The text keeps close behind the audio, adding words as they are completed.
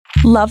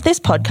Love this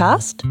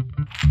podcast?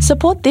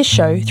 Support this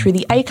show through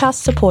the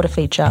Acast supporter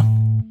feature.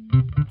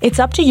 It's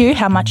up to you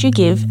how much you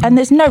give, and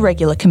there's no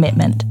regular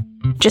commitment.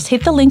 Just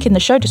hit the link in the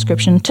show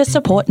description to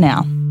support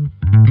now.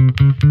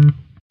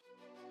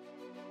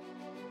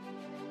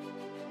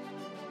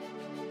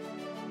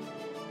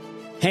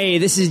 Hey,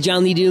 this is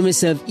John Lee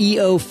Dumas of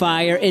EO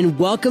Fire, and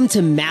welcome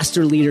to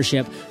Master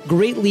Leadership.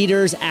 Great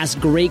leaders ask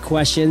great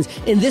questions,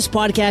 and this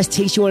podcast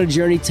takes you on a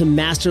journey to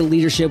master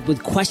leadership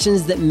with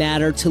questions that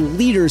matter to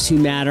leaders who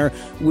matter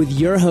with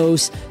your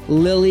host,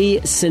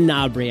 Lily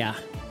Sanabria.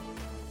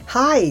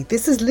 Hi,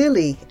 this is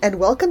Lily, and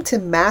welcome to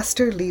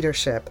Master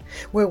Leadership,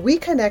 where we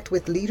connect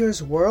with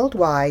leaders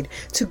worldwide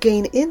to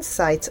gain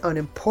insights on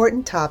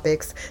important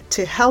topics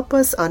to help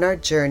us on our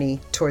journey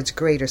towards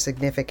greater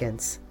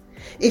significance.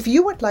 If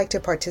you would like to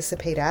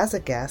participate as a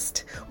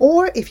guest,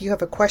 or if you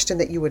have a question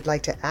that you would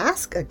like to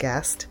ask a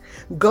guest,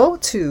 go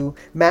to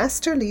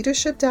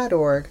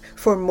masterleadership.org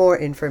for more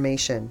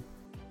information.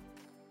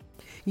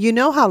 You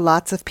know how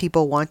lots of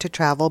people want to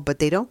travel, but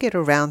they don't get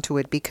around to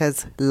it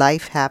because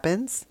life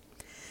happens?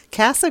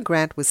 Casa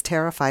Grant was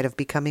terrified of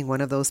becoming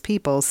one of those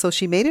people, so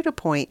she made it a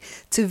point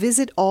to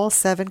visit all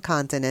 7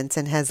 continents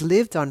and has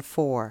lived on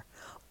 4,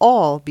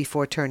 all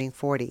before turning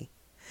 40.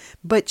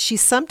 But she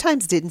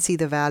sometimes didn't see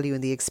the value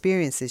in the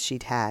experiences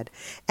she'd had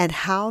and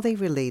how they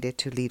related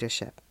to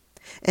leadership.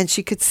 And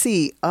she could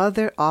see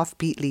other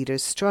offbeat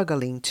leaders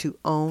struggling to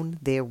own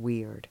their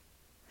weird.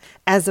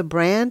 As a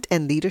brand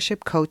and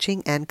leadership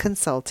coaching and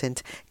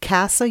consultant,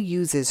 Casa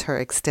uses her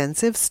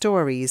extensive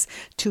stories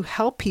to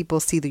help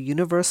people see the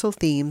universal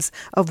themes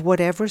of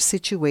whatever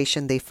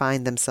situation they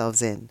find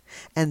themselves in.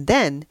 And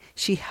then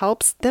she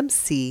helps them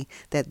see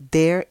that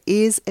there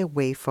is a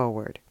way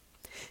forward.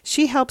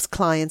 She helps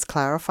clients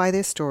clarify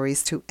their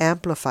stories to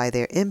amplify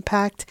their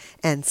impact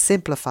and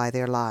simplify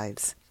their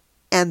lives.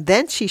 And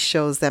then she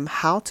shows them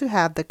how to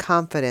have the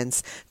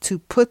confidence to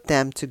put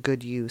them to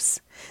good use.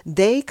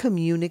 They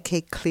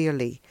communicate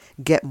clearly,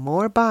 get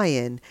more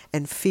buy-in,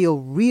 and feel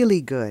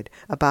really good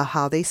about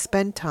how they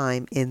spend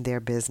time in their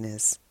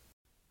business.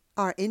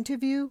 Our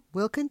interview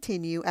will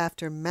continue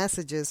after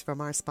messages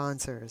from our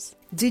sponsors.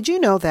 Did you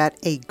know that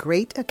a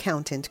great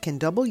accountant can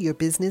double your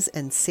business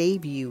and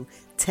save you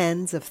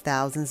tens of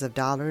thousands of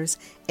dollars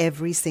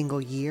every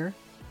single year?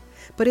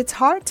 But it's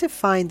hard to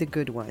find the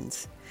good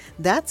ones.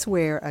 That's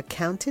where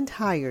Accountant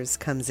Hires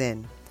comes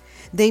in.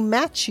 They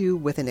match you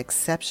with an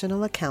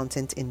exceptional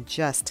accountant in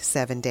just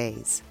 7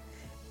 days.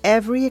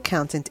 Every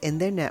accountant in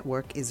their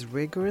network is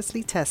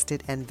rigorously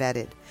tested and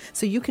vetted,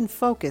 so you can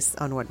focus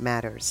on what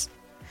matters.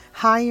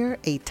 Hire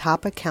a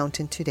top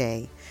accountant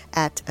today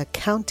at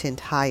Accountant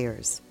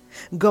Hires.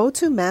 Go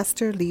to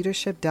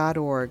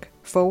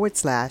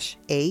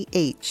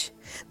masterleadership.org/AH.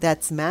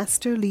 That's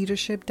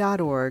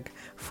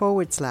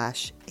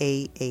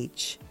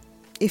masterleadership.org/AH.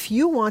 If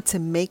you want to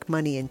make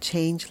money and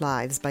change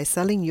lives by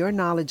selling your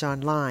knowledge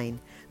online,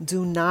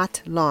 do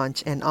not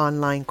launch an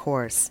online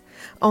course.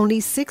 Only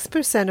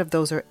 6% of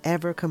those are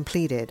ever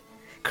completed.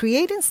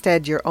 Create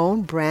instead your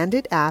own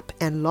branded app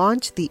and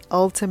launch the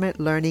ultimate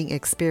learning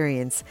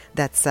experience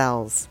that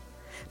sells.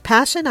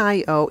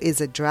 Passion.io is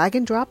a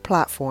drag-and-drop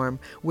platform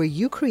where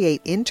you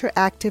create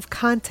interactive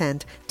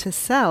content to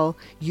sell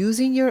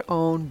using your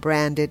own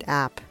branded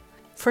app.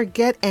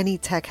 Forget any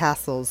tech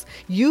hassles.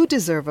 You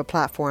deserve a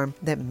platform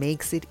that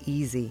makes it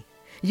easy.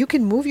 You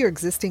can move your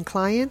existing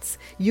clients,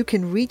 you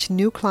can reach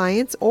new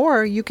clients,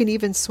 or you can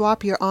even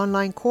swap your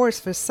online course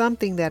for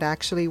something that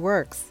actually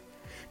works.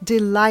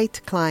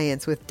 Delight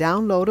clients with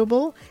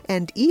downloadable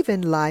and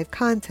even live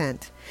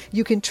content.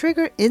 You can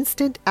trigger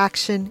instant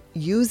action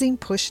using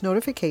push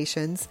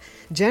notifications,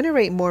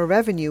 generate more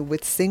revenue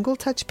with single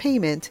touch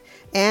payment,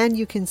 and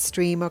you can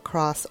stream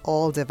across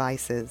all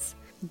devices.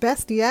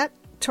 Best yet,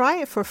 try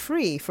it for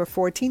free for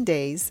 14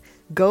 days.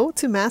 Go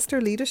to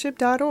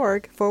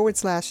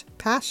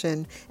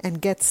masterleadership.org/passion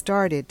and get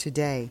started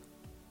today.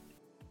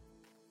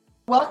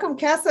 Welcome,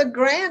 Casa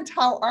Grant.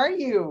 How are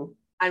you?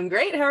 I'm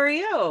great. How are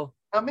you?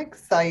 I'm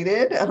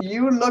excited.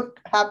 You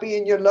look happy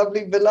in your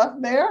lovely villa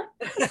there.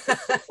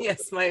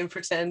 Yes, my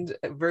pretend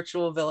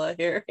virtual villa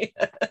here.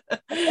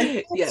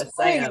 Yes,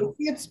 spring. I am.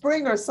 It's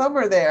spring or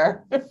summer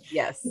there.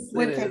 Yes,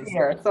 Winter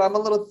here, so I'm a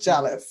little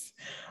jealous.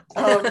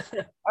 All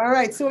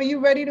right, so are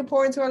you ready to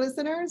pour into our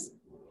listeners?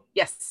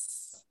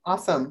 Yes.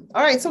 Awesome.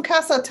 All right, so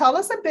Casa, tell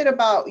us a bit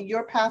about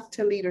your path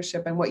to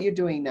leadership and what you're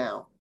doing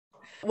now.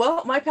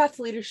 Well, my path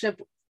to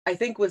leadership, I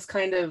think, was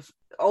kind of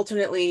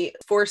alternately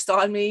forced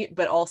on me,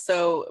 but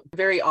also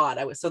very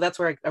odd. So that's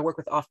where I work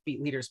with offbeat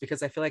leaders,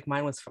 because I feel like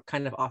mine was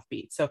kind of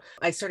offbeat. So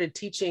I started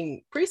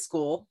teaching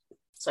preschool.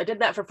 So I did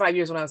that for 5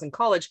 years when I was in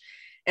college.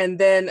 And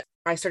then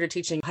I started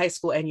teaching high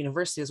school and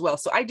university as well.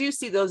 So I do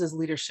see those as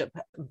leadership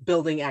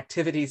building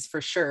activities for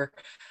sure.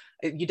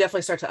 You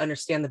definitely start to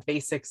understand the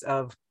basics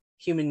of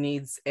human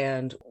needs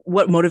and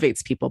what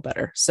motivates people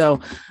better. So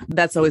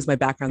that's always my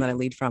background that I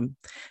lead from.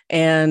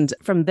 And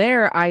from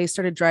there, I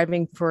started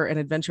driving for an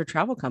adventure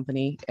travel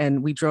company,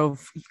 and we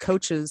drove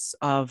coaches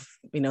of,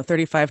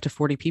 35 to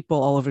 40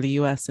 people all over the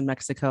US and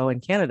Mexico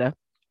and Canada.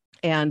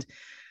 And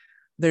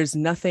there's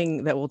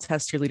nothing that will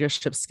test your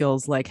leadership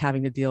skills like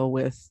having to deal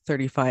with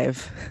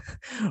 35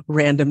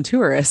 random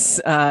tourists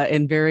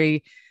in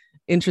very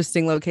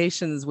interesting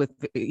locations with,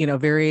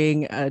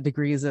 varying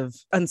degrees of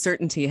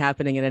uncertainty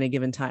happening at any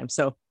given time.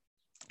 So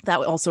that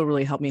also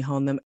really helped me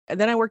hone them. And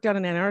then I worked out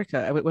in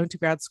Antarctica. I went to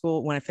grad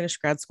school. When I finished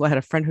grad school, I had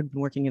a friend who'd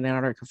been working in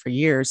Antarctica for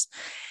years,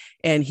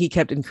 and he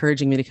kept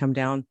encouraging me to come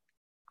down.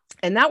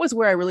 And that was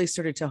where I really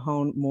started to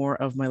hone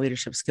more of my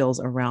leadership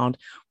skills around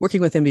working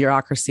within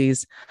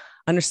bureaucracies,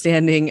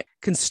 understanding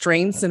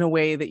constraints in a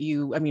way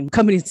that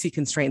companies see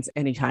constraints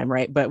anytime,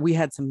 right? But we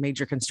had some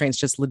major constraints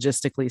just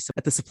logistically. So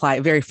at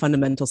the very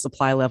fundamental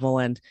supply level,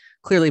 and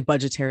clearly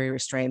budgetary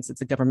restraints.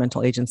 It's a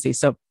governmental agency.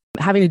 So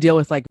having to deal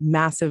with like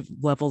massive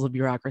levels of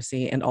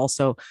bureaucracy and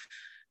also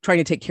trying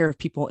to take care of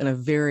people in a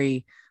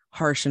very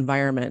harsh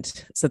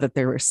environment so that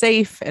they were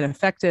safe and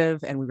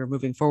effective and we were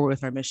moving forward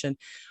with our mission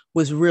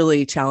was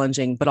really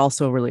challenging, but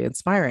also really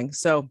inspiring.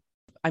 So,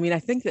 I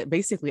think that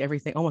basically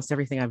almost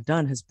everything I've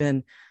done has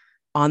been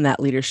on that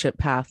leadership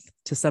path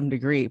to some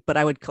degree, but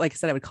I would call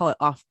it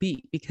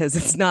offbeat, because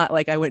it's not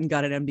like I went and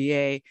got an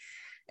MBA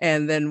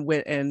and then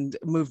went and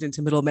moved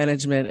into middle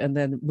management and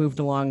then moved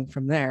along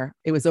from there.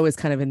 It was always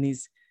kind of in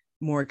these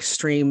more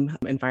extreme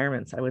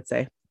environments, I would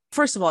say.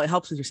 First of all, it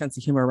helps with your sense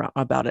of humor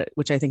about it,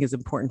 which I think is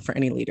important for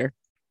any leader.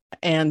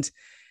 And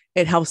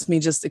it helps me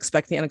just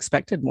expect the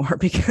unexpected more,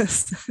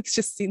 because I've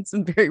just seen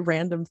some very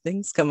random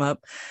things come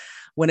up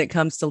when it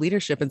comes to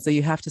leadership. And so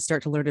you have to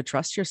start to learn to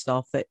trust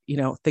yourself that,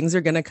 things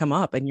are going to come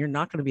up and you're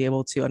not going to be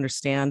able to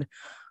understand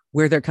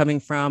where they're coming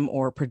from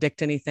or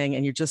predict anything.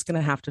 And you're just going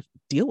to have to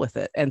deal with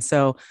it. And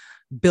so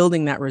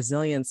building that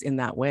resilience in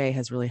that way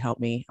has really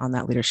helped me on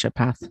that leadership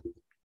path.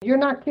 You're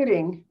not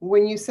kidding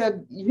when you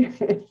said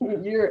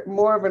you're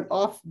more of an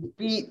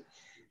offbeat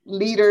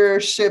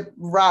leadership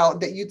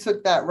route, that you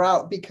took that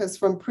route, because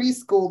from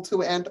preschool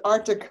to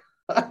Antarctica,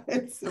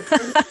 it's a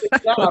pretty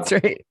good job. That's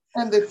right.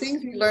 And the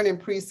things you learn in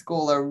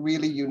preschool are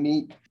really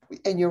unique.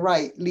 And you're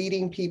right,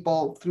 leading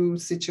people through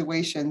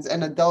situations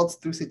and adults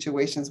through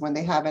situations when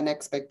they have an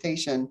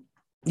expectation.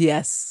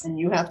 Yes. And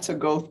you have to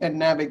go and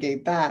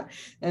navigate that.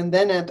 And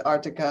then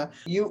Antarctica,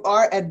 you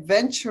are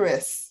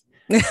adventurous.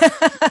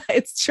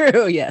 It's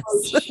true. Yes.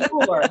 For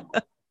sure.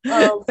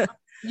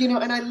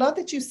 And I love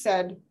that you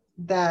said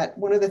that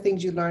one of the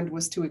things you learned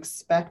was to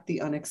expect the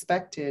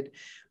unexpected,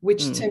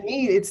 which to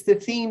me, it's the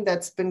theme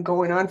that's been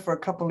going on for a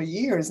couple of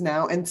years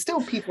now, and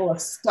still people are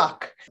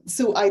stuck.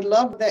 So I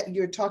love that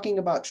you're talking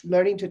about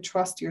learning to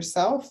trust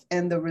yourself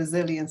and the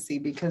resiliency,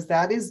 because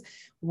that is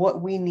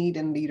what we need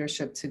in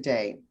leadership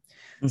today.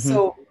 Mm-hmm.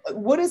 So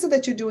what is it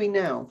that you're doing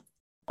now?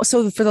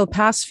 So for the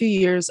past few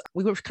years,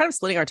 we were kind of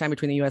splitting our time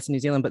between the US and New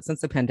Zealand, but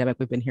since the pandemic,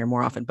 we've been here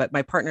more often. But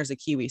my partner's a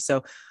Kiwi.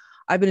 So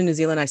I've been in New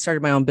Zealand. I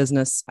started my own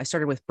business. I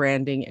started with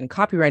branding and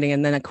copywriting,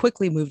 and then I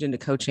quickly moved into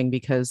coaching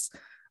because,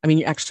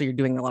 you're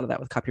doing a lot of that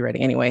with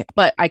copywriting anyway.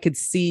 But I could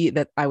see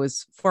that I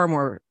was far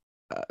more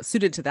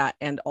suited to that,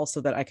 and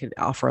also that I could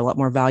offer a lot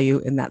more value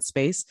in that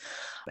space.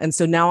 And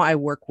so now I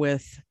work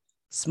with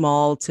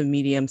small to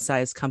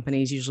medium-sized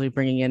companies, usually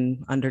bringing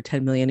in under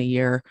 10 million a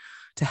year,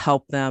 to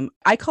help them.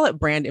 I call it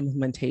brand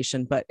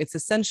implementation, but it's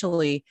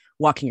essentially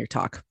walking your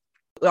talk.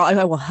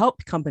 I will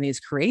help companies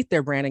create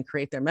their brand and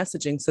create their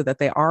messaging so that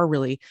they are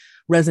really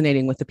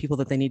resonating with the people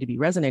that they need to be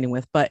resonating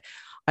with. But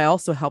I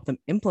also help them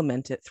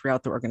implement it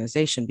throughout the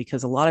organization,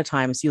 because a lot of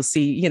times you'll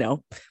see,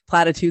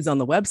 platitudes on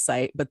the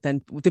website, but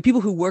then the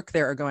people who work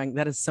there are going,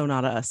 that is so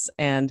not us.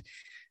 And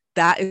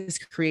that is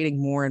creating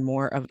more and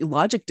more of a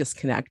logic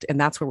disconnect. And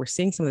that's where we're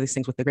seeing some of these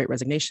things with the Great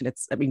Resignation.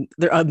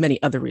 There are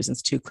many other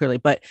reasons too, clearly,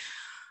 but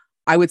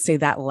I would say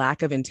that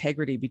lack of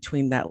integrity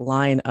between that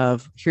line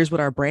of here's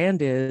what our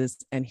brand is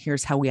and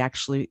here's how we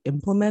actually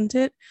implement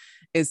it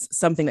is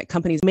something that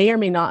companies may or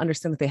may not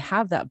understand that they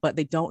have that, but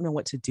they don't know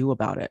what to do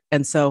about it.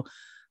 And so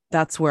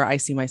that's where I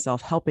see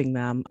myself helping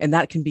them. And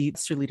that can be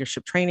through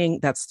leadership training,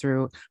 that's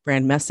through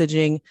brand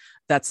messaging,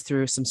 that's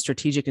through some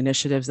strategic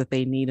initiatives that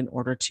they need in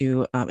order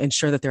to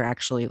ensure that they're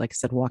actually, like I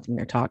said, walking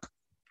their talk.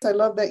 I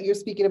love that you're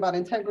speaking about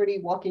integrity,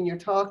 walking your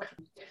talk.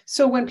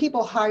 So when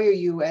people hire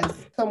you as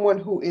someone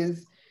who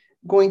is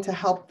going to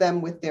help them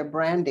with their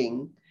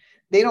branding,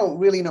 they don't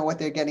really know what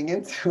they're getting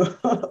into,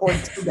 or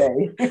do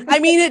they?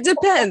 It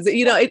depends.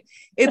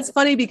 It's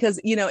funny because,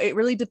 it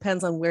really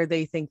depends on where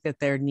they think that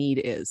their need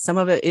is. Some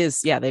of it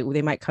is,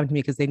 they might come to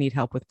me because they need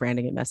help with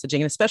branding and messaging,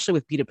 and especially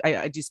with B2B.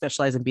 I do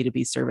specialize in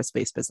B2B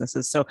service-based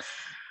businesses. So,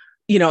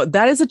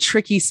 that is a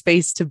tricky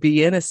space to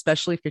be in,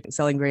 especially if you're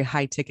selling very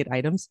high ticket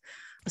items.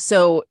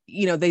 So,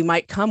 they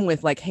might come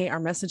with like, hey, our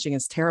messaging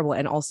is terrible.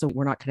 And also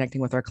we're not connecting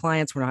with our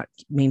clients. We're not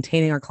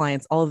maintaining our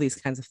clients, all of these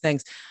kinds of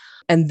things.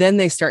 And then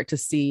they start to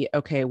see,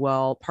 okay,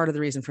 well, part of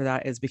the reason for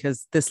that is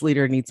because this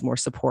leader needs more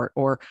support,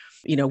 or,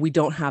 we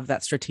don't have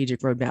that strategic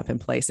roadmap in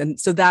place. And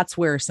so that's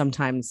where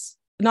sometimes,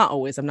 not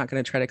always, I'm not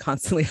going to try to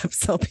constantly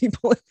upsell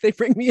people if they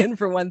bring me in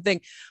for one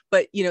thing,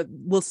 but,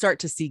 we'll start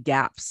to see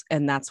gaps,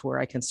 and that's where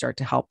I can start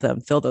to help them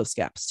fill those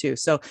gaps too.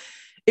 So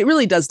it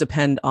really does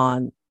depend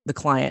on the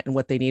client and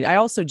what they need. I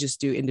also just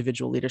do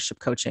individual leadership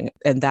coaching,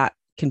 and that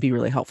can be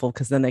really helpful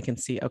because then they can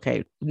see,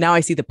 okay, now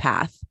I see the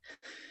path.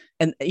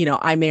 And,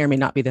 I may or may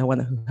not be the one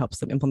who helps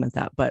them implement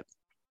that, but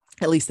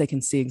at least they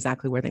can see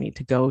exactly where they need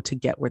to go to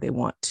get where they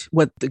want,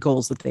 what the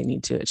goals that they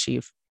need to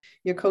achieve.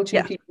 You're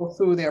coaching people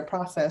through their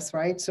process,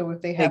 right? So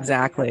if they have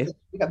exactly,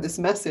 you have this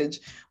message,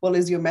 well,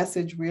 is your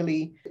message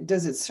really,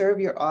 does it serve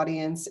your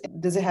audience?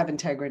 Does it have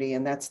integrity?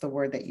 And that's the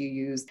word that you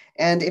use.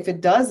 And if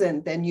it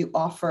doesn't, then you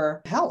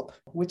offer help,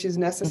 which is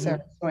necessary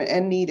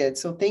and needed.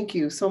 So thank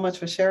you so much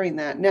for sharing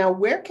that. Now,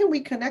 where can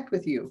we connect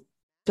with you?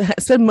 I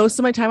spend most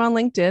of my time on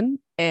LinkedIn,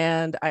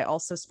 and I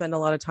also spend a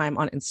lot of time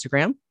on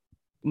Instagram.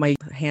 My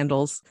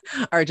handles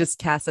are just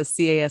CASA,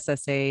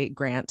 CASSA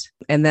Grant.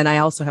 And then I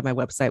also have my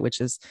website, which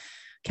is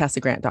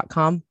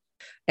casagrant.com.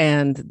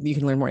 And you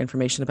can learn more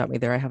information about me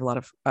there. I have a lot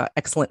of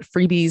excellent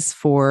freebies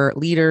for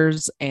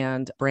leaders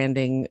and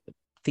branding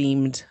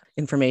themed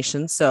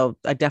information. So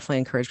I definitely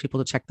encourage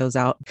people to check those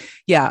out.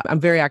 Yeah,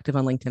 I'm very active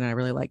on LinkedIn. I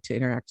really like to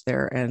interact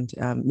there and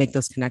make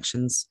those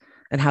connections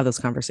and have those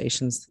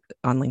conversations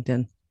on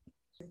LinkedIn.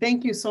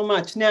 Thank you so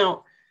much.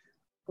 Now,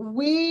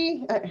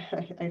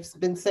 I've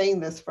been saying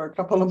this for a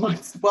couple of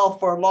months,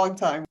 for a long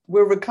time.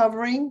 We're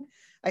recovering,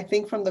 I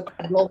think, from the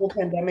global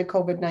pandemic,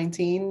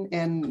 COVID-19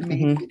 and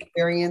maybe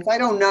variants. I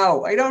don't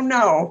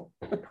know.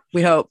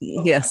 We hope,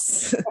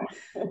 yes.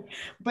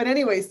 But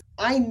anyways,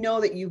 I know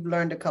that you've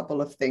learned a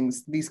couple of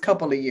things these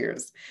couple of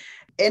years.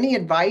 Any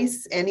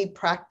advice, any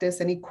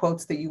practice, any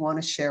quotes that you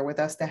want to share with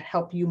us that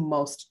help you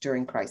most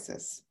during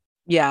crisis?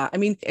 Yeah, I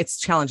mean, it's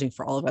challenging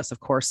for all of us, of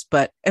course.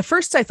 But at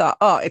first I thought,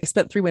 I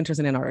spent 3 winters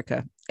in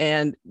Antarctica,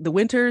 and the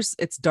winters,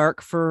 it's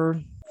dark for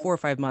 4 or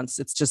 5 months.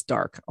 It's just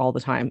dark all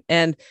the time.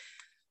 And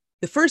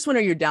the first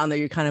winter you're down there,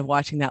 you're kind of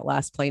watching that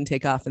last plane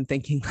take off and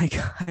thinking like,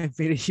 I've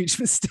made a huge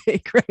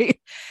mistake, right?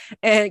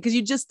 And because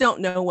you just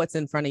don't know what's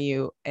in front of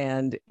you.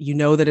 And you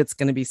know that it's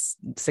going to be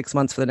 6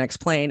 months for the next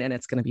plane, and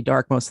it's going to be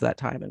dark most of that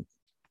time. And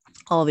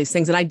all of these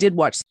things. And I did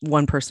watch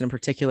one person in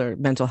particular,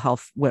 mental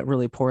health went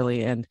really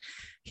poorly, and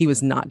he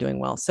was not doing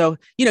well. So,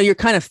 you're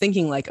kind of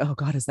thinking like, oh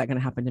God, is that going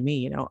to happen to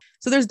me?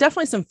 So there's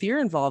definitely some fear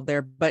involved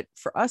there. But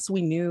for us,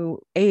 we knew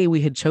A,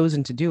 we had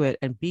chosen to do it,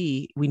 and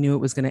B, we knew it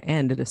was going to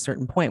end at a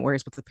certain point.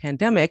 Whereas with the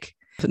pandemic,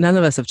 none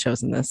of us have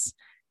chosen this,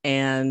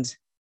 and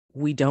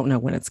we don't know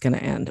when it's going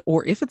to end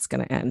or if it's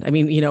going to end. I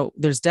mean,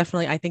 there's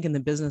definitely, I think in the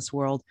business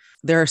world,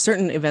 there are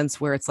certain events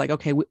where it's like,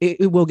 okay,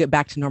 it will get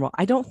back to normal.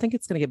 I don't think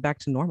it's going to get back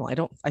to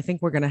normal. I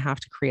think we're going to have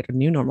to create a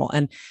new normal.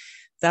 And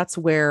that's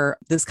where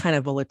this kind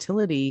of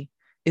volatility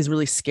is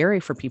really scary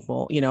for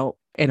people,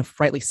 and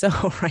rightly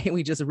so, right?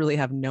 We just really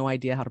have no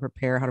idea how to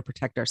prepare, how to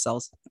protect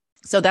ourselves.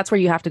 So that's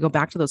where you have to go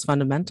back to those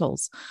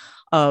fundamentals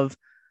of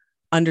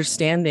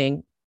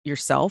understanding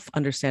yourself,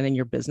 understanding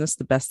your business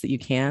the best that you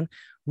can,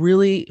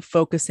 really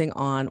focusing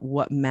on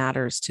what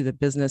matters to the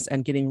business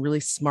and getting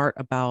really smart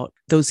about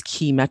those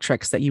key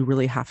metrics that you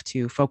really have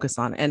to focus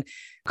on. And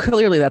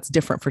clearly that's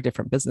different for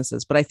different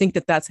businesses. But I think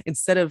that's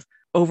instead of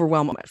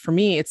overwhelm, for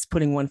me, it's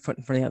putting one foot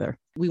in front of the other.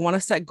 We want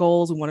to set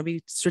goals. We want to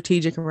be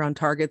strategic around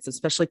targets,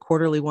 especially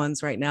quarterly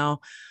ones right now,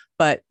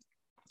 but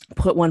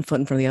put one foot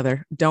in front of the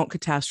other. Don't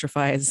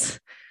catastrophize.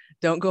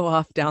 Don't go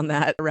off down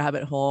that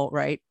rabbit hole,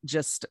 right?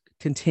 Just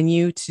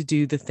continue to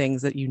do the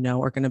things that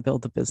are going to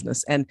build the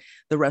business, and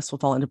the rest will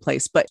fall into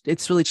place. But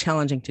it's really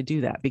challenging to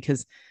do that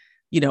because,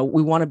 we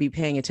want to be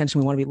paying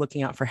attention. We want to be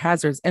looking out for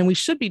hazards, and we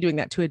should be doing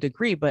that to a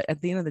degree. But at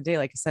the end of the day,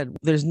 like I said,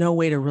 there's no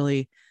way to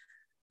really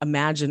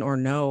imagine or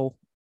know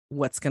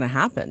what's going to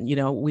happen.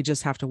 We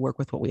just have to work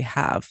with what we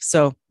have.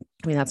 So,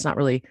 I mean, that's not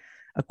really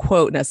a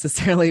quote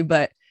necessarily,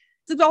 but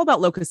it's all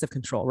about locus of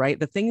control, right?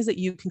 The things that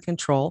you can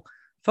control,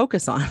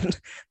 focus on.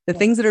 The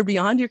things that are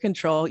beyond your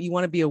control, you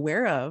want to be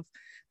aware of.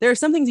 There are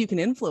some things you can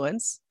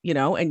influence,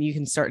 and you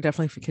can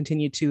definitely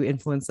continue to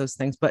influence those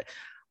things, but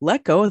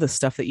let go of the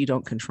stuff that you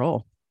don't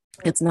control.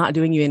 It's not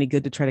doing you any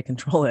good to try to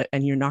control it,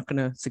 and you're not going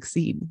to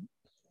succeed.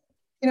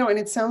 And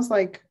it sounds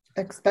like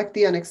expect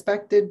the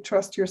unexpected,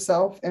 trust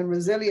yourself, and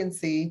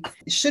resiliency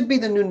should be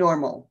the new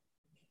normal.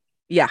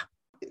 Yeah.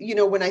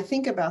 When I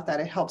think about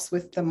that, it helps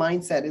with the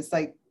mindset. It's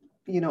like,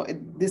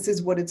 this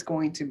is what it's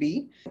going to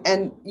be.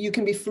 And you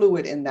can be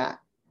fluid in that.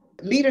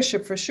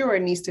 Leadership for sure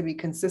needs to be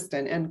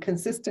consistent, and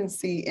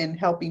consistency in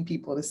helping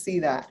people to see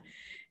that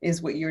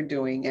is what you're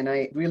doing. And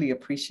I really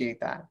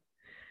appreciate that.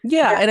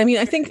 Yeah. And I mean,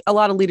 I think a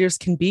lot of leaders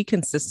can be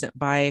consistent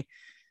by,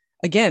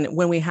 again,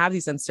 when we have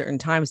these uncertain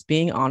times,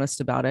 being honest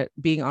about it,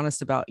 being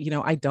honest about,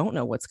 I don't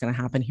know what's going to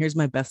happen. Here's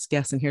my best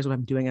guess, and here's what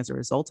I'm doing as a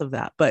result of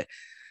that. But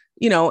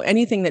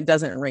anything that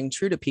doesn't ring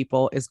true to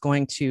people is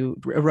going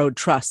to erode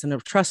trust.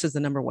 And trust is the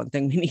number one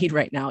thing we need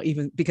right now,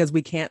 even because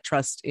we can't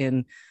trust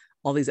in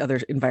all these other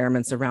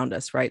environments around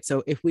us, right?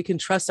 So if we can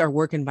trust our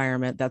work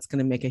environment, that's going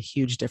to make a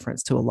huge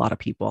difference to a lot of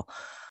people.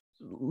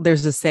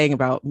 There's this saying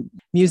about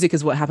music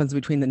is what happens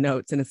between the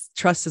notes, and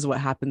trust is what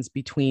happens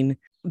between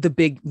the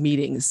big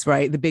meetings,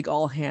 right? The big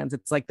all hands.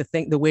 It's like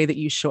the way that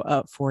you show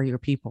up for your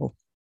people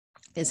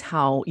is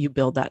how you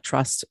build that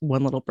trust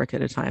one little brick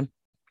at a time.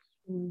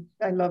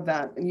 I love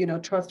that.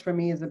 Trust for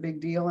me is a big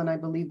deal. And I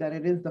believe that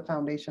it is the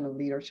foundation of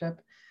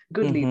leadership.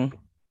 Good leadership,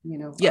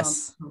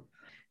 Yes.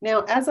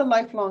 Now, as a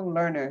lifelong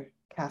learner,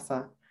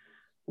 Casa,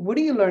 what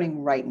are you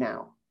learning right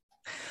now?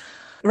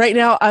 Right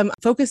now, I'm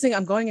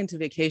going into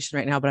vacation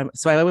right now,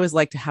 so I always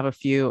like to have a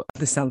few,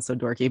 this sounds so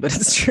dorky, but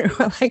it's true.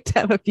 I like to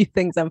have a few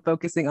things I'm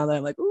focusing on that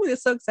I'm like, ooh, this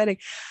is so exciting.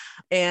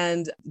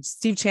 And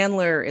Steve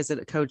Chandler is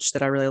a coach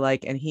that I really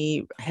like. And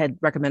he had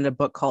recommended a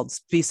book called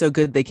Be So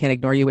Good They Can't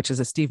Ignore You, which is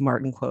a Steve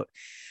Martin quote.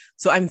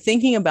 So I'm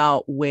thinking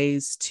about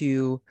ways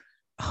to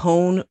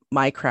hone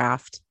my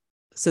craft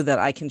so that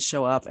I can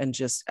show up and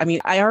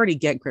I already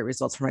get great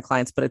results from my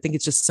clients, but I think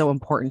it's just so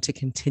important to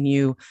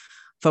continue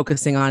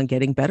focusing on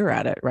getting better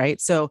at it. Right.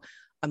 So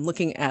I'm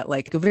looking at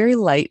like a very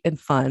light and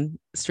fun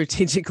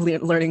strategic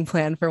learning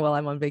plan for while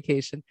I'm on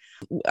vacation.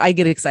 I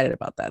get excited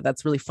about that.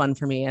 That's really fun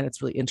for me. And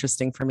it's really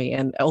interesting for me.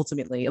 And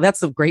ultimately,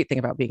 that's the great thing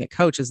about being a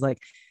coach is like,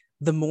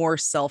 the more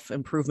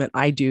self-improvement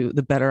I do,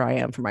 the better I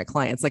am for my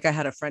clients. Like I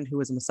had a friend who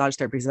was a massage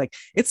therapist. He's like,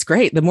 it's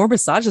great. The more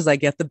massages I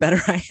get, the better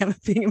I am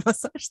at being a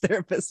massage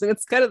therapist. And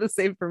it's kind of the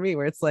same for me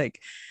where it's like,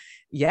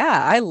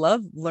 yeah, I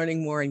love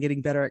learning more and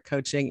getting better at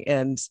coaching.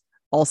 And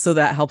also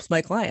that helps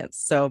my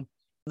clients. So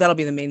that'll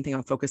be the main thing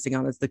I'm focusing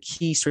on is the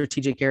key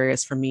strategic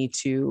areas for me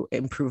to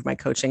improve my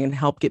coaching and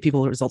help get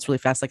people results really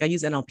fast. Like I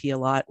use NLP a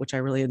lot, which I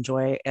really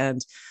enjoy,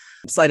 and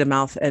sleight of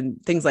mouth and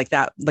things like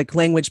that, like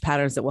language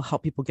patterns that will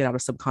help people get out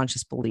of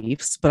subconscious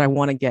beliefs. But I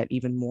want to get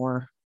even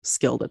more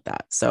skilled at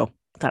that. So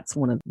that's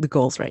one of the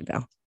goals right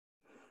now.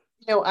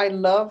 You know, I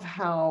love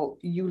how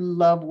you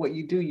love what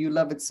you do. You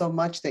love it so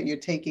much that you're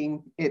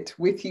taking it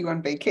with you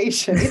on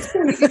vacation. It's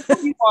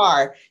who you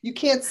are. You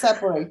can't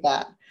separate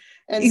that.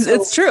 And so,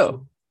 it's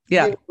true.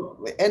 Yeah. You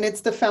know, and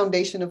it's the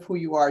foundation of who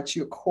you are. It's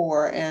your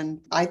core.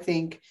 And I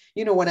think,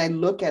 you know, when I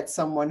look at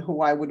someone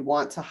who I would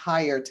want to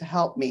hire to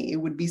help me, it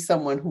would be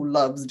someone who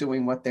loves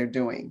doing what they're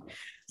doing.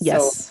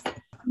 Yes. So,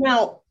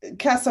 now,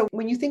 Casa,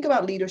 when you think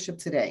about leadership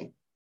today,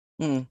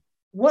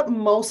 what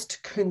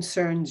most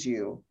concerns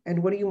you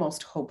and what are you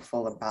most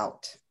hopeful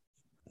about?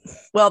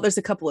 Well, there's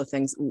a couple of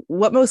things.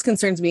 What most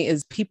concerns me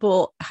is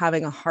people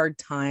having a hard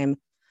time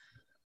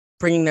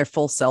bringing their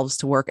full selves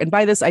to work. And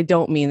by this, I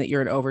don't mean that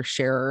you're an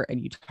oversharer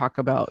and you talk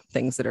about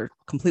things that are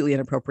completely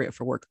inappropriate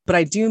for work, but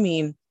I do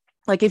mean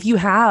like if you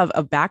have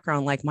a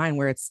background like mine,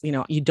 where it's, you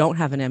know, you don't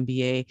have an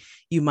MBA,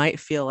 you might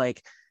feel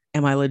like,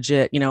 am I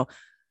legit? You know,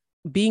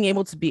 being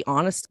able to be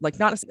honest, like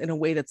not in a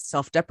way that's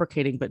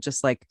self-deprecating, but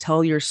just like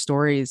tell your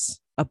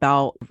stories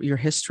about your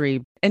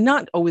history and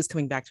not always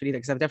coming back to it either.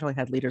 Because I've definitely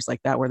had leaders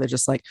like that, where they're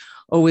just like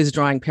always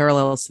drawing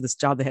parallels to this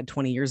job they had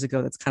 20 years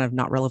ago. That's kind of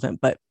not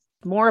relevant, but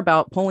more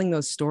about pulling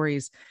those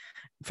stories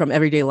from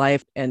everyday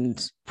life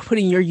and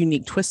putting your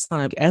unique twist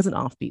on it as an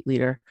offbeat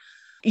leader.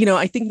 You know,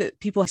 I think that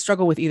people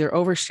struggle with either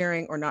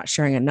oversharing or not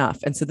sharing enough.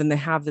 And so then they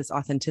have this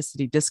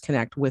authenticity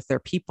disconnect with their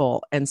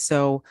people. And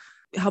so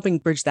helping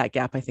bridge that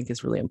gap, I think,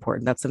 is really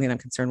important. That's something I'm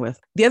concerned with.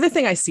 The other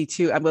thing I see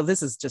too, well,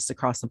 this is just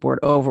across the board,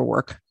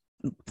 overwork,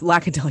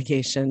 lack of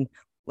delegation,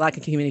 lack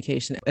of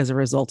communication as a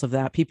result of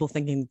that. People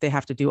thinking they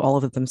have to do all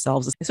of it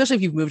themselves, especially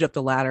if you've moved up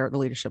the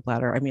leadership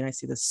ladder. I mean, I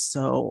see this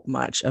so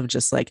much of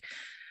just like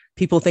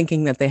people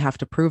thinking that they have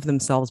to prove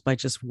themselves by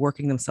just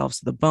working themselves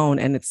to the bone.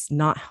 And it's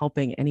not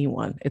helping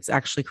anyone. It's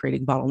actually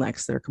creating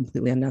bottlenecks that are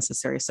completely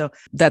unnecessary. So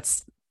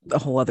that's a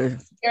whole other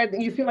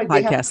you feel like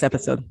podcast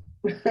episode.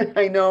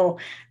 I know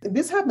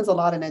this happens a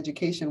lot in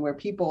education where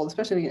people,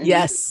 especially in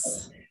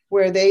yes,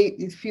 where they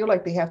feel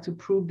like they have to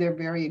prove their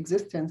very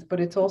existence, but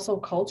it's also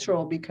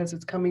cultural because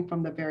it's coming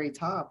from the very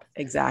top.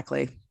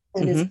 Exactly.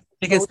 And it's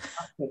because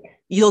so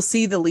you'll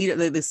see the leader,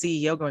 the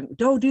CEO going,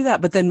 don't do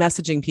that, but then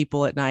messaging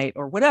people at night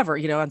or whatever,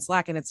 you know, on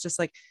Slack. And it's just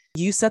like,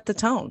 you set the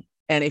tone.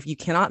 And if you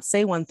cannot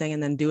say one thing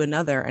and then do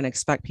another and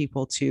expect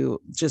people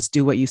to just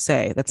do what you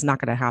say, that's not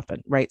going to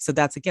happen. Right. So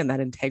that's, again, that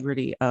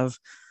integrity of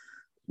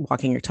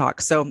walking your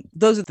talk. So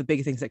those are the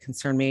big things that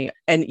concern me.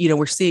 And, you know,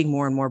 we're seeing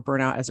more and more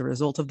burnout as a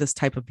result of this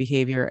type of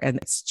behavior. And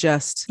it's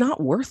just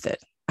not worth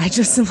it. I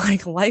just am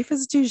like, life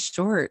is too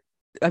short.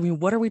 I mean,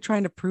 what are we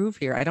trying to prove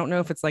here? I don't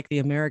know if it's like the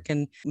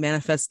American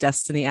manifest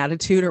destiny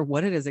attitude or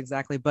what it is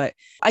exactly, but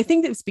I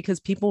think it's because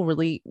people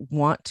really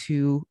want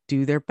to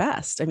do their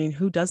best. I mean,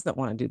 who doesn't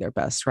want to do their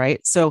best, right?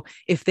 So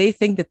if they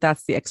think that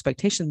that's the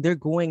expectation, they're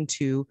going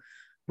to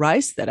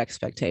rise to that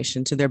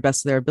expectation to their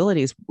best of their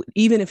abilities,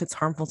 even if it's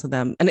harmful to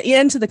them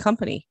and to the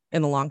company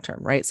in the long term,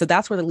 right? So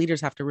that's where the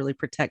leaders have to really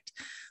protect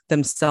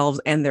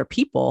themselves and their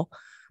people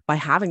by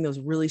having those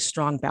really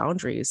strong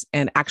boundaries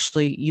and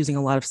actually using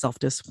a lot of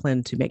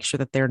self-discipline to make sure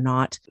that they're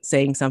not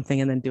saying something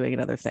and then doing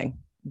another thing.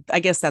 I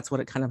guess that's what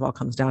it kind of all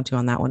comes down to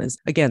on that one is,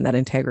 again, that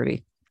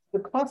integrity. The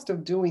cost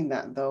of doing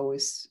that, though,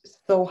 is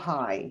so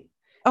high.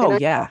 Oh,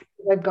 yeah.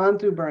 I've gone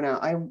through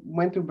burnout. I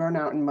went through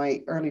burnout in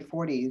my early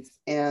 40s,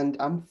 and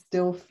I'm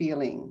still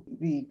feeling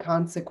the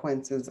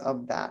consequences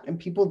of that. And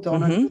people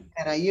don't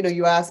understand.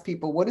 You ask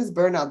people, what is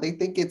burnout? They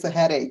think it's a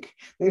headache.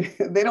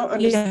 They don't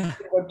understand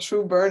what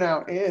true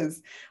burnout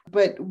is.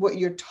 But what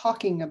you're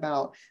talking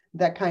about,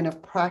 that kind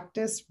of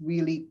practice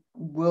really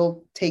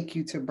will take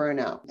you to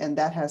burnout, and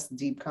that has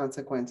deep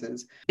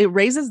consequences. It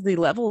raises the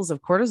levels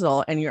of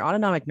cortisol, and your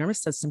autonomic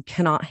nervous system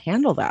cannot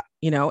handle that.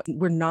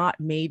 We're not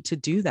made to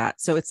do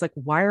that. So it's like,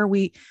 why are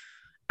we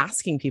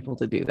asking people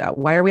to do that?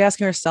 Why are we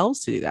asking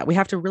ourselves to do that? We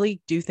have to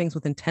really do things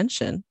with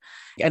intention.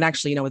 And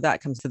actually, with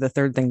that comes to the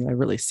third thing that I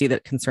really see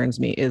that concerns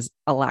me is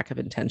a lack of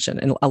intention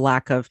and a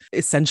lack of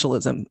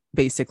essentialism,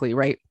 basically,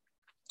 right?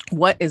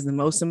 What is the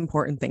most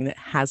important thing that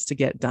has to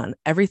get done?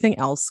 Everything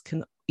else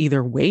can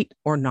either wait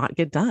or not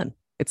get done.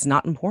 It's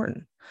not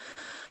important.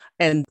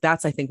 And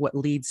that's, I think, what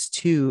leads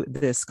to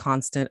this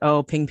constant,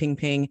 ping, ping,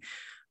 ping,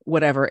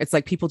 whatever. It's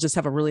like people just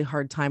have a really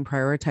hard time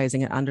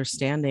prioritizing and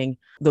understanding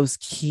those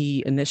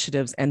key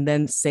initiatives and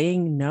then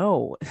saying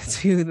no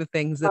to the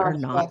things that are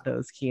not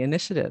those key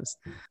initiatives.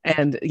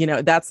 And,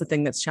 that's the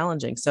thing that's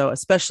challenging. So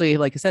especially,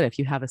 like I said, if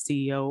you have a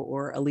CEO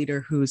or a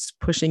leader who's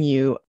pushing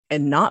you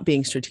and not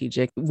being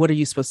strategic, what are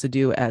you supposed to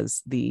do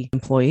as the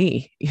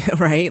employee,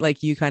 right?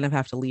 Like you kind of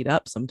have to lead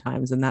up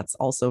sometimes, and that's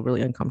also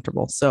really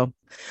uncomfortable. So,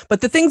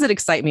 but the things that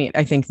excite me,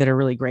 I think that are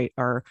really great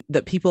are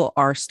that people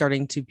are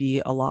starting to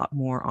be a lot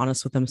more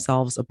honest with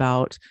themselves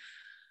about,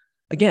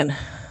 again,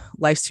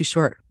 life's too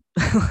short.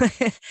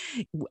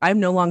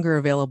 I'm no longer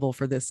available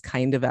for this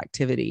kind of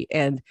activity.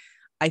 And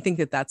I think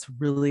that that's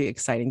really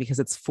exciting because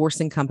it's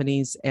forcing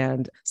companies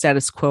and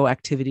status quo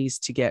activities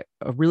to get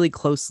a really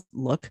close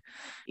look.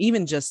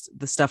 Even just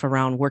the stuff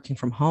around working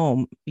from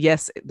home.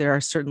 Yes, there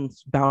are certain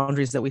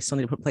boundaries that we still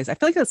need to put in place. I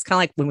feel like that's kind of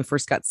like when we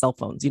first got cell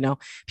phones,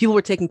 people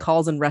were taking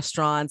calls in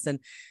restaurants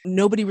and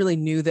nobody really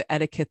knew the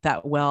etiquette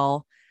that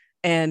well.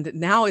 And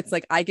now it's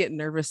like, I get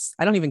nervous.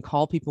 I don't even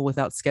call people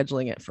without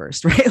scheduling it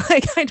first, right?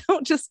 Like I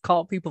don't just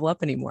call people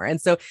up anymore. And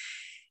so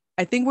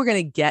I think we're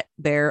going to get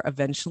there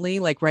eventually.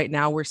 Like right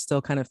now, we're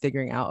still kind of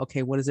figuring out,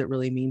 okay, what does it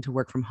really mean to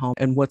work from home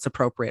and what's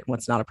appropriate and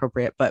what's not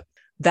appropriate? But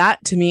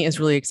that to me is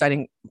really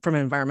exciting from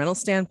an environmental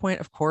standpoint,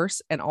 of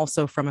course, and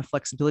also from a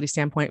flexibility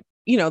standpoint.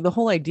 The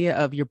whole idea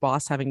of your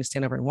boss having to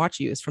stand over and watch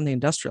you is from the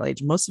industrial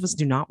age. Most of us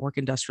do not work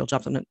industrial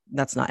jobs.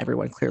 That's not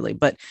everyone, clearly,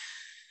 but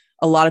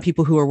a lot of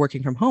people who are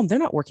working from home, they're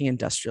not working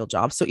industrial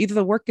jobs. So either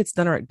the work gets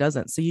done or it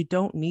doesn't. So you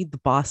don't need the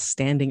boss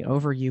standing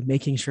over you,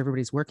 making sure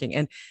everybody's working.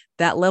 And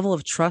that level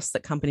of trust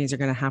that companies are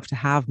going to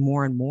have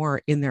more and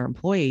more in their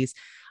employees,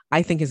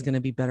 I think is going to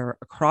be better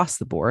across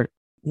the board.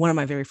 One of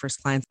my very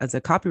first clients as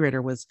a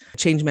copywriter was a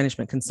change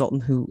management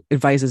consultant who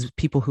advises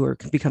people who are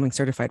becoming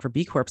certified for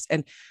B Corps.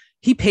 And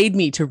he paid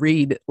me to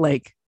read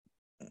like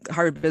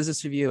Harvard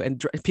Business Review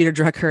and Peter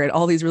Drucker and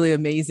all these really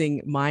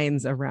amazing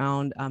minds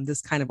around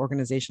this kind of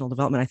organizational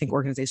development. I think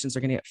organizations are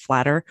going to get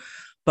flatter,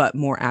 but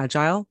more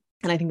agile.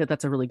 And I think that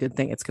that's a really good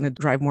thing. It's going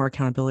to drive more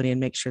accountability and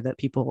make sure that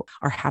people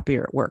are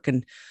happier at work.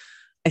 And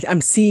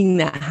I'm seeing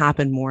that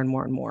happen more and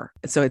more and more.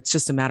 So it's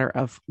just a matter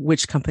of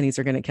which companies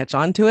are going to catch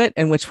on to it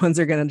and which ones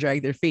are going to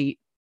drag their feet.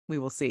 We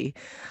will see.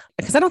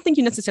 Because I don't think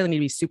you necessarily need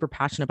to be super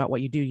passionate about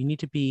what you do. You need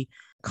to be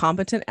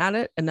competent at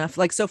it enough.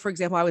 Like, so for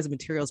example, I was a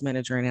materials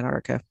manager in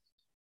Antarctica.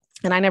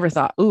 And I never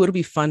thought, it'll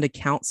be fun to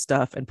count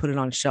stuff and put it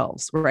on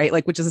shelves, right?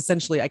 Like, which is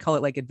essentially, I call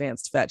it like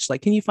advanced fetch.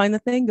 Like, can you find the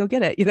thing? Go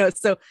get it.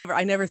 So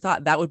I never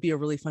thought that would be a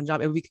really fun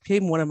job. It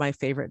became one of my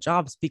favorite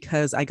jobs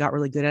because I got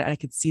really good at it. I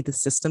could see the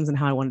systems and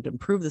how I wanted to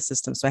improve the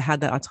system. So I had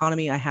that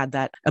autonomy. I had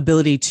that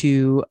ability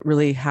to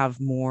really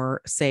have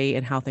more say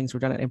in how things were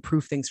done and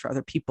improve things for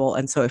other people.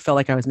 And so it felt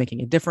like I was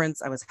making a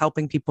difference. I was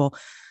helping people.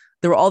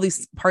 There were all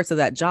these parts of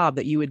that job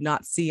that you would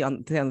not see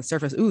on the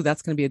surface. Ooh,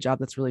 that's going to be a job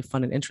that's really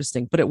fun and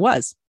interesting. But it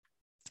was.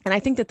 And I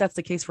think that that's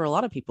the case for a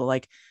lot of people.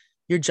 Like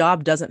your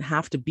job doesn't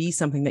have to be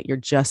something that you're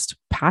just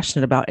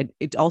passionate about.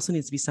 It also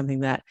needs to be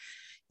something that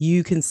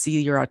you can see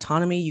your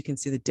autonomy. You can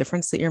see the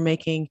difference that you're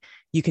making.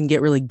 You can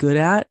get really good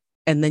at,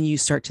 and then you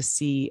start to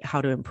see how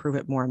to improve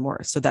it more and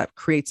more. So that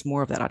creates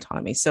more of that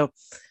autonomy. So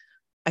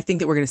I think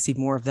that we're going to see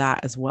more of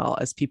that as well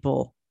as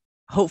people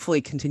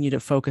hopefully continue to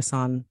focus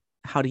on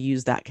how to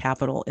use that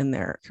capital in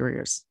their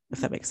careers, if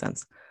that makes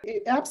sense.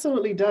 It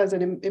absolutely does.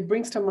 And it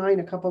brings to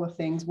mind a couple of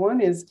things. One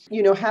is,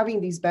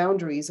 having these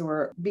boundaries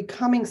or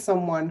becoming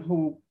someone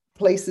who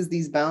places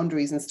these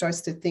boundaries and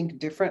starts to think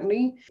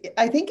differently.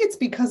 I think it's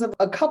because of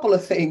a couple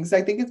of things.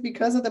 I think it's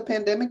because of the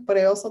pandemic, but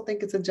I also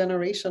think it's a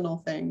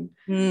generational thing.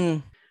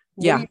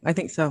 Yeah, I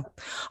think so.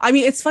 I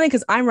mean, it's funny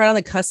because I'm right on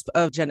the cusp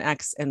of Gen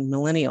X and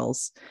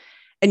millennials.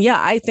 And yeah,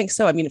 I think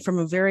so. I mean, from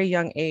a very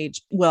young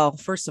age, well,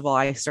 first of all,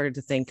 I started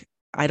to think,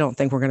 I don't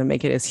think we're going to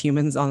make it as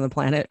humans on the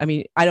planet. I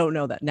mean, I don't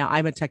know that. Now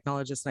I'm a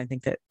technologist and I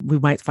think that we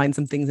might find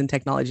some things in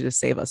technology to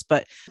save us,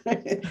 but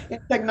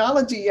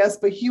technology, yes,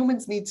 but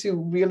humans need to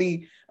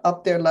really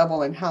up their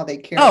level and how they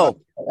care.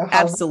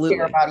 Absolutely. They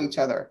care about each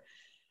other.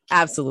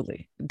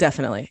 Absolutely.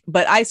 Definitely.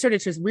 But I started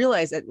to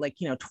realize at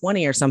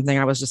 20 or something,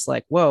 I was just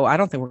like, whoa, I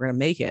don't think we're going to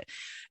make it.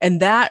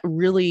 And that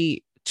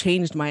really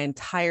changed my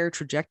entire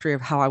trajectory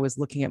of how I was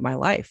looking at my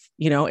life.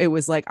 It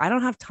was like, I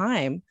don't have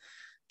time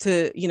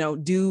to,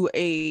 do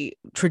a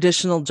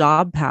traditional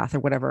job path or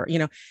whatever,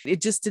 it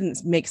just didn't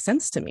make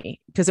sense to me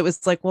because it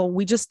was like, well,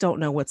 we just don't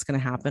know what's going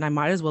to happen. I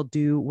might as well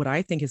do what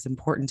I think is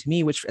important to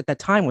me, which at that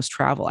time was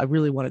travel. I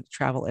really wanted to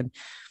travel. And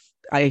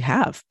I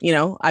have,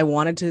 I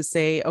wanted to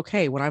say,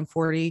 okay, when I'm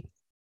 40,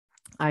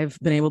 I've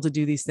been able to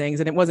do these things.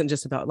 And it wasn't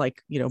just about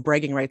like,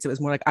 bragging rights. It was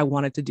more like, I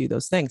wanted to do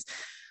those things.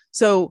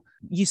 So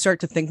you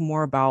start to think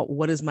more about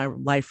what is my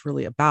life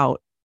really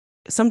about?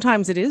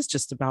 Sometimes it is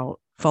just about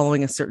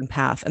following a certain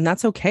path, and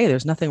that's okay.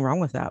 There's nothing wrong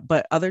with that.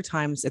 But other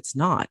times it's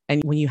not.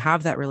 And when you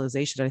have that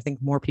realization, I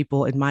think more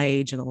people in my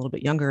age and a little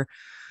bit younger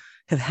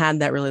have had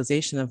that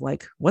realization of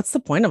like, what's the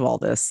point of all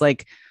this?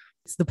 Like,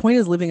 the point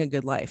is living a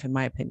good life, in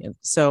my opinion.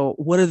 So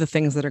what are the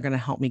things that are going to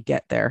help me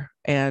get there?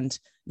 And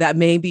that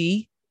may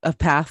be a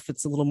path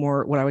that's a little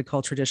more what I would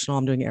call traditional.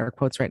 I'm doing air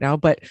quotes right now,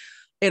 but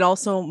it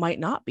also might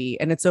not be.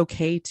 And it's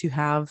okay to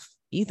have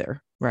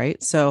either,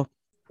 right? So,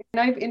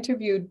 and I've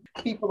interviewed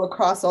people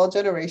across all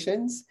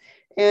generations,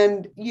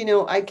 and,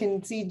 I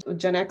can see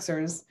Gen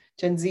Xers,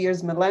 Gen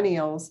Zers,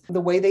 millennials,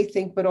 the way they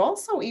think, but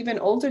also even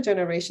older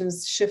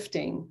generations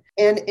shifting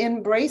and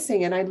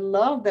embracing. And I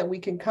love that we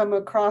can come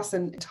across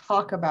and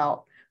talk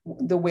about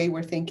the way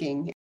we're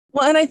thinking.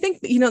 Well, and I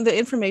think, the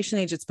information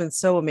age, it's been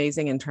so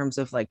amazing in terms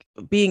of like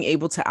being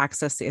able to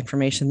access the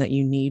information that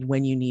you need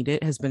when you need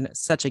it has been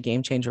such a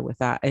game changer with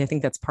that. And I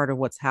think that's part of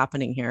what's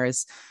happening here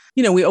is,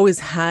 we always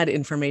had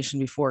information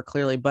before,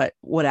 clearly, but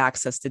what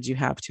access did you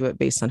have to it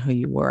based on who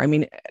you were? I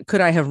mean,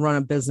 could I have run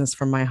a business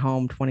from my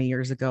home 20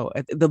 years ago?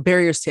 The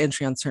barriers to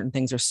entry on certain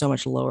things are so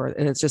much lower.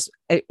 And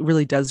it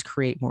really does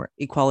create more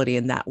equality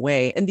in that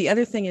way. And the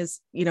other thing is,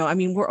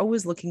 we're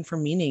always looking for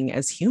meaning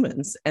as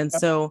humans. And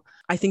so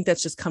I think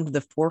that's just come to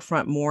the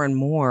forefront more and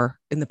more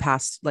in the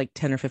past, like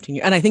 10 or 15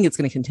 years. And I think it's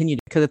going to continue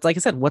because it's like I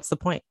said, what's the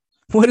point?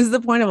 What is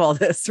the point of all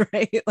this,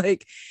 right?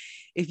 Like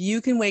if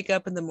you can wake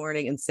up in the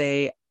morning and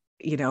say,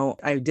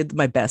 I did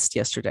my best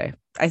yesterday.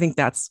 I think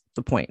that's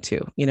the point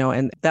too,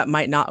 and that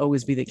might not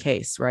always be the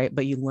case, right?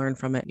 But you learn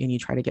from it and you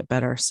try to get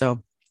better.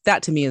 So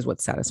that to me is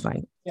what's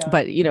satisfying. Yeah.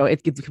 But,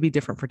 it could be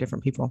different for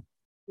different people.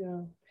 Yeah.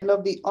 I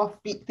love the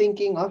offbeat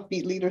thinking,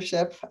 offbeat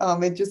leadership.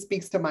 It just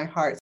speaks to my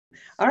heart.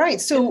 All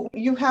right. So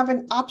you have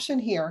an option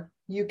here.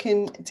 You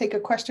can take a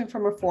question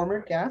from a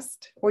former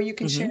guest, or you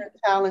can share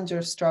a challenge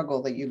or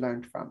struggle that you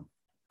learned from.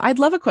 I'd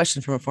love a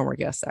question from a former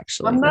guest,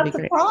 actually. I'm not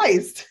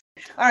surprised.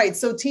 All right.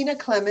 So Tina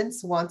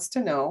Clements wants to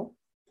know,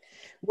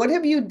 what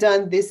have you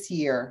done this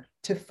year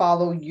to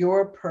follow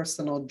your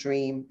personal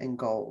dream and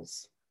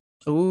goals?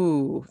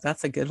 Ooh,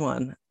 that's a good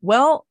one.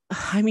 Well,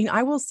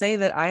 I will say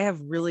that I have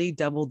really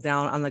doubled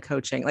down on the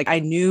coaching. Like I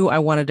knew I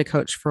wanted to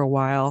coach for a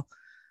while.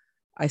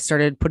 I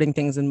started putting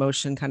things in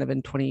motion kind of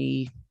in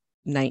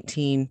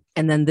 2019.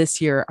 And then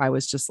this year I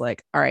was just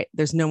like, all right,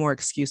 there's no more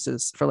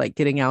excuses for like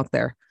getting out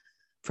there,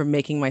 for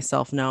making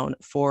myself known,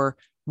 for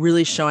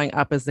really showing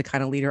up as the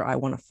kind of leader I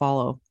want to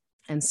follow.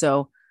 And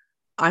so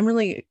I'm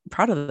really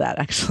proud of that,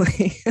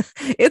 actually.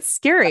 It's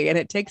scary and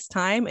it takes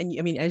time. And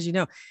as you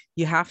know,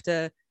 you have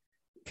to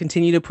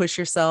continue to push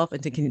yourself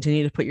and to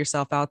continue to put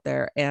yourself out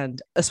there. And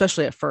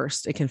especially at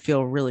first, it can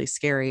feel really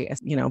scary,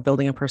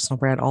 building a personal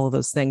brand, all of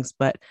those things.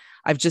 But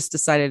I've just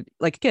decided,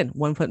 like, again,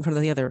 one foot in front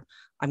of the other.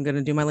 I'm going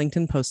to do my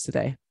LinkedIn post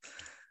today.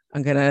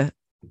 I'm going to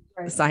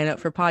sign up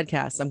for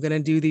podcasts. I'm going to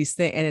do these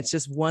things. And it's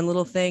just one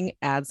little thing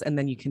adds, and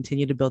then you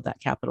continue to build that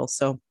capital.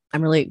 So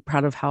I'm really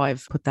proud of how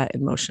I've put that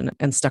in motion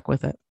and stuck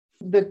with it.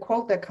 The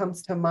quote that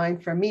comes to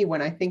mind for me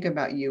when I think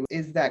about you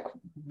is that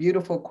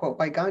beautiful quote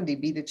by Gandhi,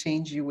 be the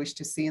change you wish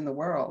to see in the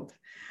world.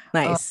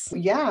 Nice.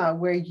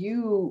 Where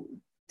you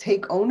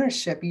take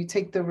ownership, you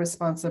take the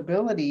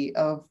responsibility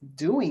of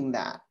doing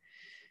that.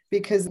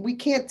 Because we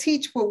can't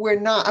teach what we're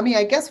not.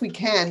 I guess we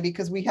can,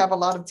 because we have a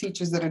lot of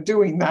teachers that are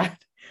doing that,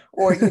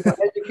 or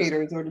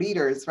educators or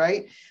leaders,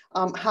 right?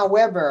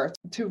 However,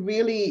 to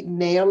really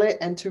nail it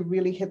and to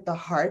really hit the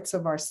hearts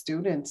of our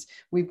students,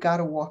 we've got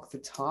to walk the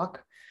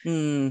talk.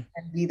 And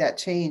be that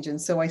change. And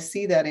so I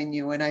see that in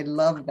you, and I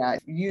love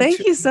that. Thank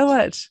you so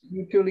much.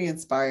 You truly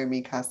inspire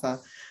me,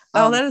 Casa.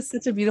 That is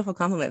such a beautiful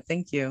compliment.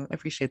 Thank you. I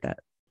appreciate that.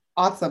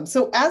 Awesome.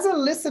 So as a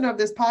listener of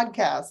this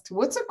podcast,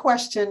 what's a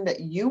question that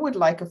you would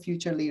like a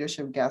future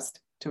leadership guest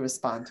to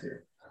respond to?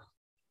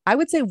 I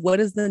would say, what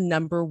is the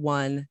number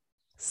one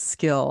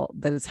skill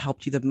that has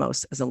helped you the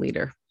most as a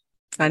leader?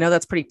 I know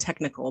that's pretty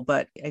technical,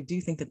 but I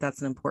do think that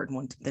that's an important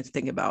one to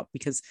think about,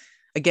 because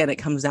again, it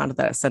comes down to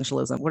that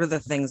essentialism. What are the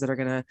things that are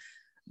going to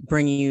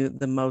bring you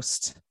the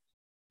most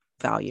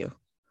value?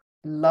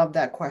 Love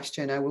that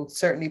question. I will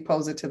certainly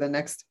pose it to the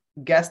next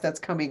guest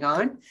that's coming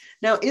on.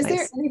 Now, is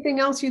there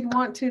anything else you'd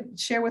want to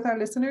share with our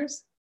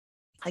listeners?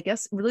 I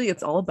guess really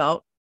it's all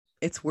about,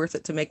 it's worth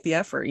it to make the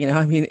effort.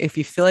 If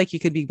you feel like you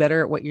could be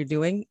better at what you're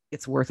doing,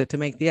 it's worth it to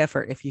make the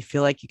effort. If you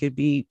feel like you could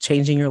be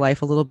changing your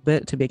life a little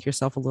bit to make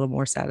yourself a little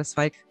more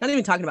satisfied, not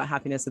even talking about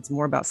happiness, it's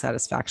more about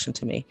satisfaction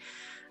to me.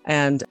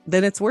 And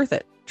then it's worth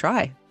it.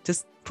 Try.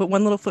 Just put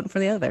one little foot in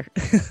front of the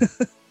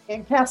other.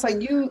 And Casa,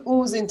 you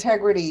ooze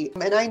integrity.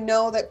 And I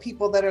know that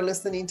people that are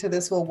listening to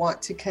this will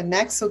want to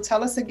connect. So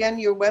tell us again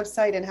your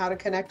website and how to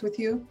connect with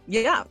you.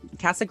 Yeah,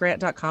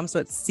 CassaGrant.com. So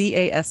it's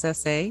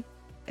CASSA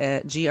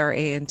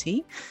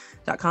GRANT.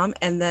 cassie.com.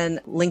 And then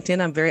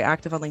LinkedIn, I'm very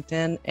active on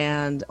LinkedIn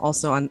and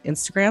also on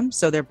Instagram.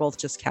 So they're both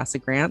just Cassie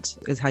Grant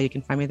is how you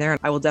can find me there.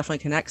 I will definitely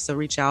connect. So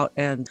reach out,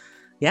 and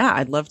yeah,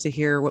 I'd love to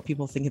hear what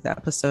people think of that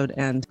episode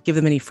and give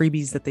them any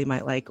freebies that they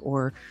might like,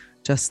 or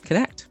just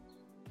connect.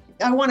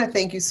 I want to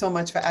thank you so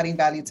much for adding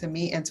value to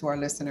me and to our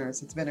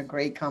listeners. It's been a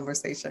great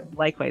conversation.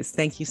 Likewise.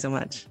 Thank you so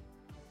much.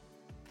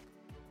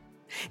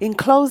 In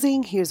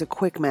closing, here's a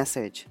quick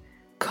message.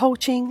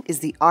 Coaching is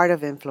the art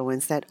of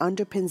influence that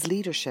underpins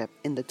leadership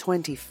in the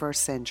 21st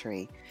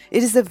century.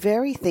 It is the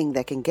very thing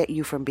that can get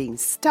you from being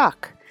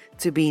stuck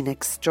to being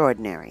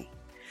extraordinary.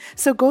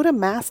 So go to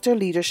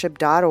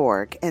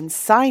masterleadership.org and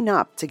sign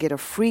up to get a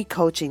free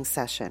coaching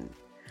session.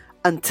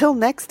 Until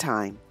next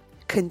time,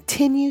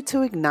 continue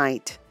to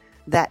ignite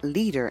that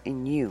leader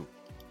in you.